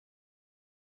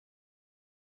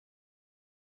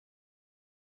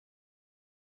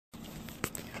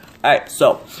Alright,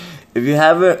 so if you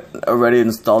haven't already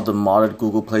installed the modded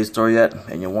Google Play Store yet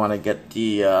and you want to get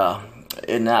the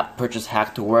in-app purchase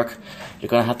hack to work, you're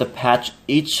going to have to patch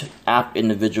each app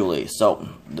individually. So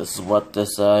this is what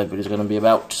this video is going to be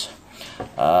about.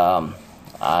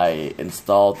 I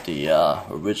installed the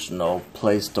original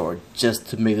Play Store just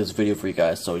to make this video for you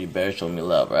guys, so you better show me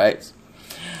love, right?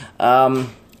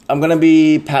 I'm going to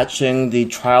be patching the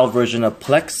trial version of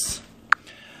Plex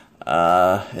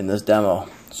in this demo.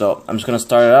 So I'm just going to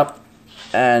start it up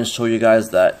and show you guys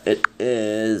that it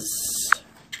is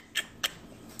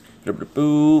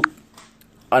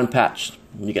unpatched.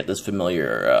 You get this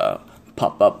familiar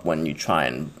pop-up when you try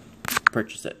and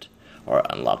purchase it or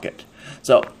unlock it.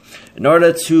 So in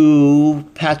order to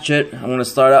patch it, I'm going to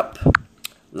start up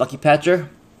Lucky Patcher.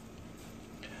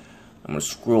 I'm going to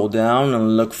scroll down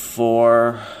and look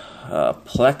for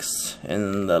Plex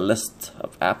in the list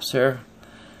of apps here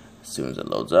as soon as it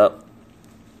loads up.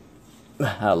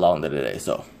 How long did it take?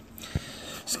 So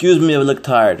excuse me if I look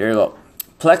tired. There you go.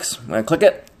 Plex, I'm going to click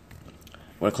it.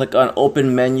 We're going to click on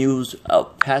Open Menus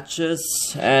Out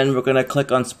Patches, and we're going to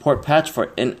click on Support Patch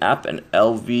for in-app and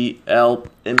LVL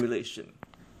emulation.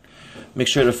 Make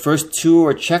sure the first two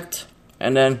are checked,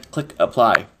 and then click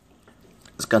Apply.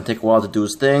 It's going to take a while to do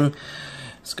its thing.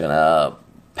 It's going to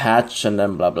patch and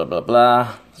then blah blah blah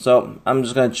blah. So I'm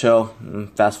just going to chill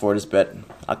and fast forward this bit.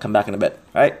 I'll come back in a bit.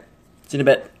 Alright? See you in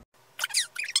a bit.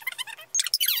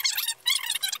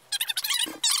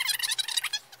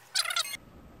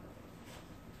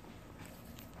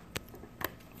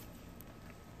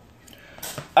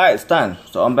 Alright, it's done.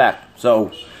 So I'm back.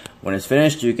 So when it's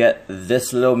finished, you get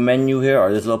this little menu here,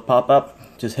 or this little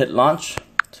pop-up. Just hit launch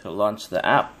to launch the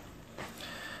app.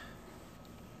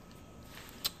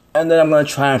 And then I'm going to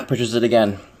try and purchase it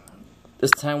again.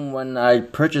 This time when I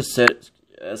purchase it,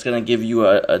 it's going to give you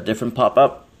a different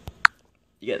pop-up.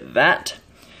 You get that.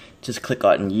 Just click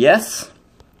on yes.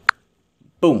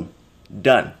 Boom.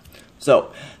 Done.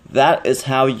 So that is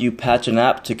how you patch an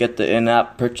app to get the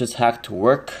in-app purchase hack to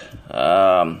work.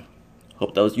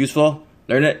 Hope that was useful.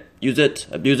 Learn it, use it,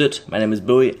 abuse it. My name is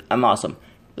Bowie. I'm awesome.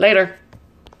 Later.